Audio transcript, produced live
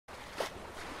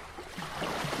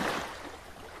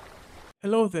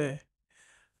Hello there.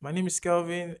 My name is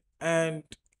Kelvin, and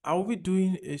I will be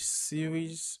doing a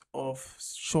series of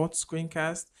short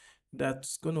screencasts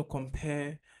that's going to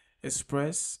compare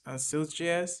Express and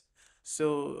sailsjs.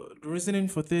 So the reasoning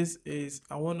for this is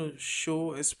I want to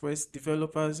show Express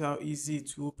developers how easy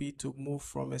it will be to move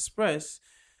from Express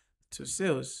to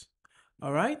Sales.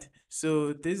 All right.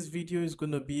 So this video is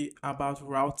going to be about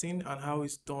routing and how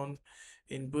it's done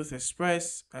in both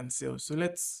Express and Sales. So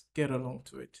let's get along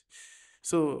to it.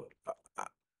 So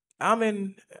I'm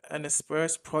in an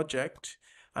Express project,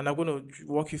 and I'm going to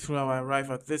walk you through how I arrive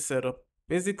at this setup.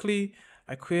 Basically,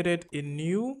 I created a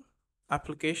new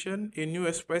application, a new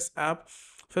Express app.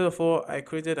 First of all, I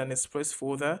created an Express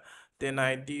folder. Then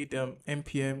I did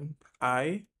npm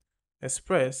I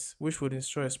Express, which would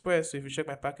install Express. So if you check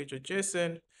my package or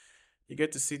JSON, you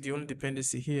get to see the only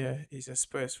dependency here is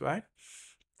Express, right?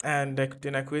 And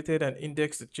then I created an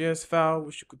index.js file,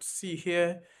 which you could see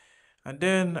here. And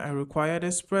then I required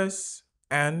Express,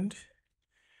 and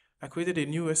I created a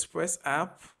new Express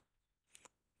app.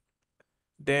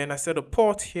 Then I set a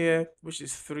port here, which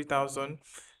is 3000.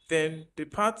 Then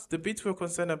the bit we're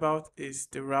concerned about is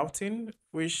the routing,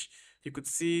 which you could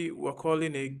see we're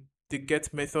calling the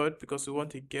get method because we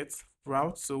want a get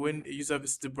route. So when a user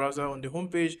visits the browser on the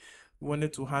homepage, we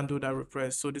wanted to handle that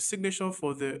request. So the signature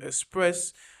for the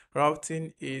Express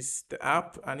routing is the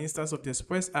app, an instance of the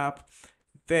Express app.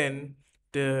 Then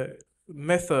the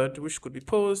method, which could be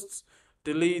post,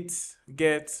 delete,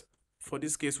 get. For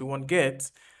this case, we want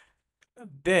get.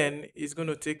 Then it's going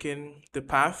to take in the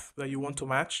path that you want to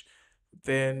match.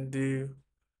 Then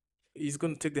it's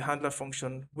going to take the handler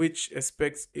function, which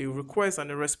expects a request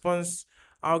and a response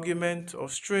argument or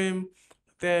stream.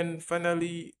 Then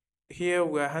finally, here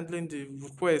we're handling the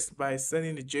request by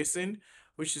sending the JSON,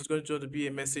 which is going to be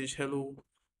a message, hello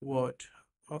world.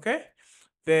 Okay.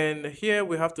 Then here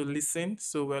we have to listen.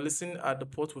 So we're listening at the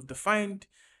port we've defined.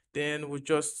 Then we're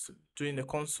just doing the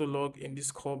console log in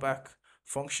this callback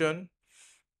function.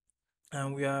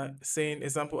 And we are saying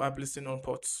example app listen on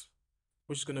ports,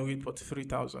 which is going to read port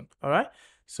 3000. All right.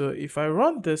 So if I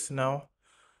run this now,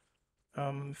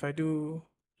 if I do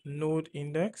node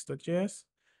index.js,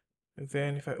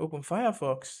 then if I open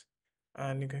Firefox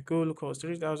and you can go look at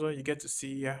 3000, you get to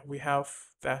see, yeah, we have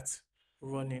that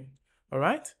running. All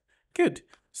right. Good.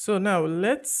 So now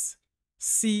let's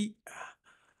see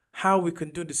how we can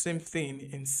do the same thing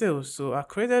in sales. So I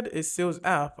created a sales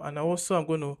app, and also I'm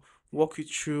going to walk you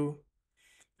through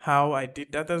how I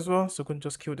did that as well. So I can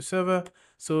just kill the server.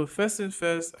 So first thing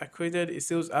first, I created a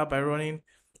sales app by running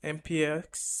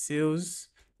npx sales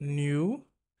new,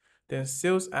 then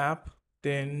sales app,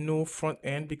 then no front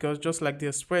end, because just like the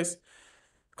Express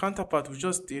counterpart we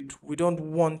just did, we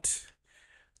don't want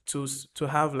to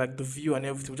have like the view and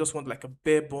everything. We just want like a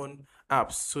bare bone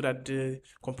apps so that the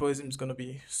comparison is going to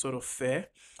be sort of fair.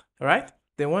 All right.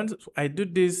 Then once I do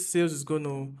this, sales is going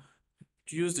to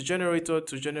use the generator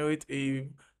to generate a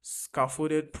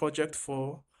scaffolded project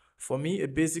for me, a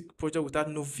basic project without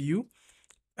no view.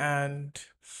 And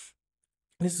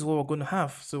this is what we're going to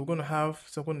have. So we're going to have,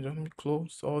 so I'm going to let me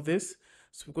close all this.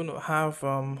 So we're going to have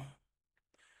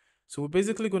so we're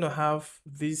basically going to have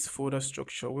this folder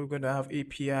structure. We're going to have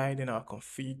API, then our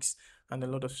configs, and a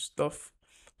lot of stuff.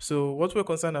 So what we're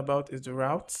concerned about is the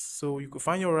routes. So you could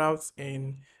find your routes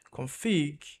in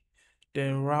config,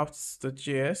 then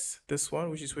routes.js, this one,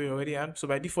 which is where you already am. So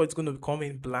by default, it's going to come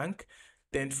in blank.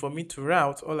 Then for me to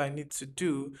route, all I need to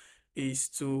do is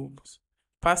to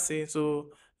pass in. So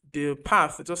the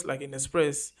path, just like in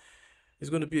Express, is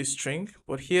going to be a string.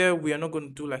 But here we are not going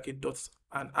to do like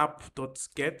an app dot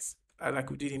get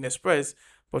like we did in Express,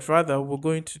 but rather we're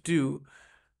going to do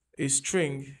a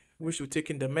string which will take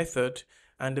in the method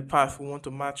and the path we want to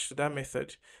match to that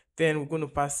method. Then we're going to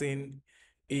pass in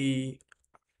a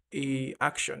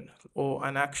action or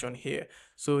an action here.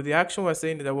 So the action we're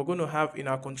saying that we're going to have in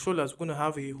our controllers, we're going to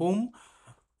have a home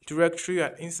directory,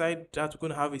 and inside that we're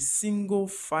going to have a single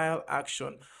file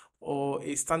action or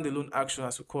a standalone action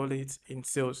as we call it in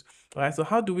sales. All right, so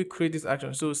how do we create this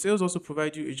action? So sales also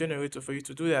provide you a generator for you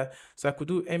to do that. So I could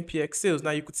do npx sales. Now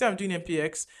you could say I'm doing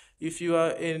npx. If you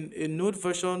are in a node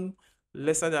version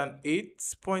lesser than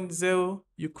 8.0,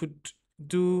 you could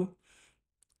do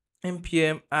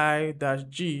npm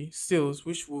i-g sales,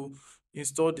 which will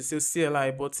install the sales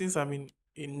CLI. But since I'm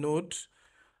in node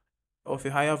of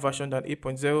a higher version than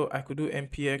 8.0, I could do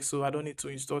npx, so I don't need to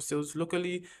install sales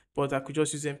locally, but I could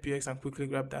just use npx and quickly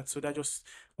grab that. So that's just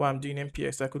why I'm doing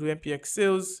npx. I could do npx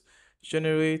sales,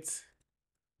 generate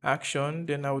action,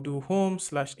 then I'll do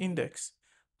home/index,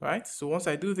 right? So once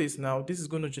I do this now, this is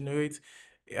going to generate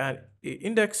an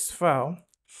index file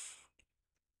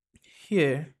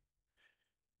here,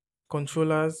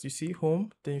 controllers, you see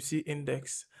home, then you see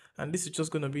index. And this is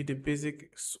just going to be the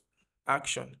basic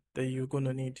action that you're going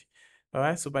to need. All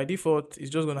right. So by default, it's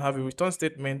just going to have a return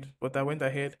statement, but I went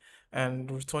ahead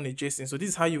and return a JSON. So this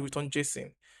is how you return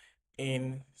JSON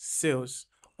in Sails.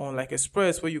 Unlike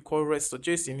Express, where you call rest or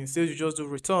JSON, in Sails you just do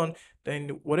return. Then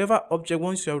whatever object,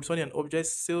 once you are returning an object,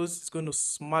 Sails is going to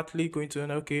smartly going to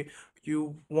know, okay,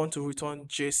 you want to return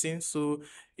JSON, so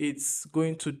it's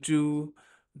going to do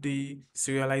the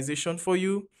serialization for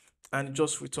you and it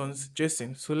just returns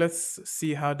JSON. So let's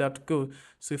see how that goes.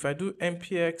 So if I do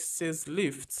npx says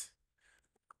lift,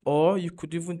 or you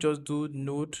could even just do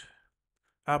node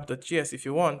app.js if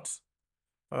you want.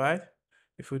 All right.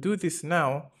 If we do this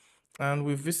now and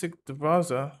we visit the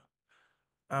browser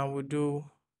and we do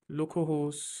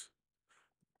localhost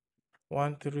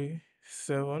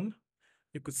 137,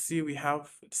 you could see we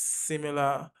have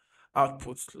similar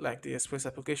outputs like the Express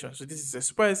application. So this is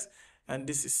Express and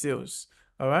this is Sails.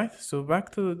 All right. So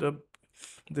back to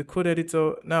the code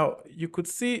editor. Now you could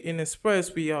see in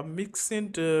Express we are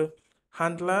mixing the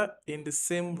handler in the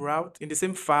same route, in the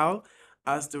same file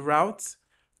as the route.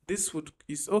 This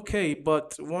is okay,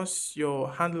 but once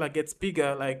your handler gets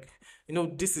bigger, like,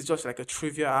 this is just like a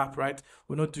trivia app, right?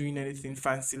 We're not doing anything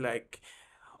fancy like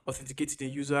authenticating the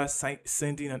user,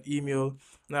 sending an email.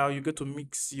 Now you get to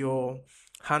mix your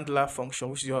handler function,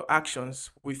 which is your actions,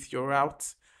 with your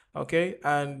route. Okay.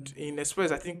 And in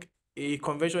Express, I think a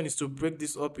convention is to break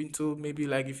this up into, maybe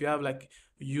like if you have like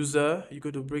user, you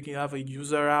go to break it, have a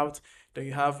user route, then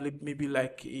you have maybe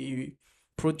like a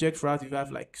project route, you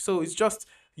have like, so it's just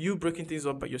you breaking things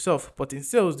up by yourself. But in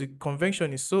Sails, the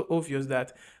convention is so obvious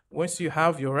that once you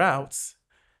have your routes,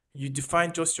 you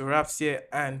define just your apps here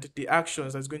and the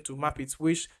actions that's going to map it,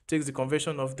 which takes the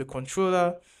conversion of the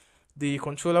controller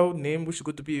name, which is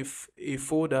going to be a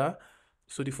folder.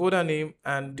 So the folder name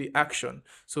and the action.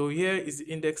 So here is the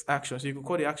index action. So you can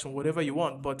call the action whatever you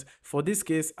want. But for this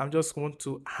case, I'm just going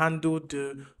to handle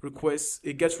the request,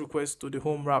 a get request to the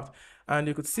home route. And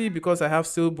you could see, because I have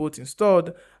sailboat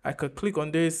installed, I could click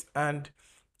on this and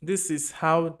this is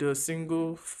how the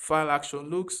single file action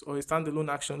looks, or a standalone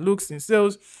action looks in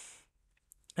Sails.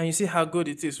 And you see how good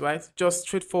it is, right? Just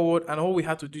straightforward. And all we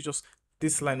had to do just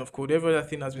this line of code. Every other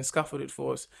thing has been scaffolded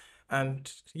for us.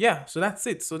 And yeah, so that's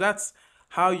it. So that's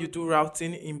how you do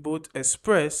routing in both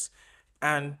Express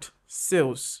and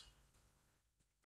Sails.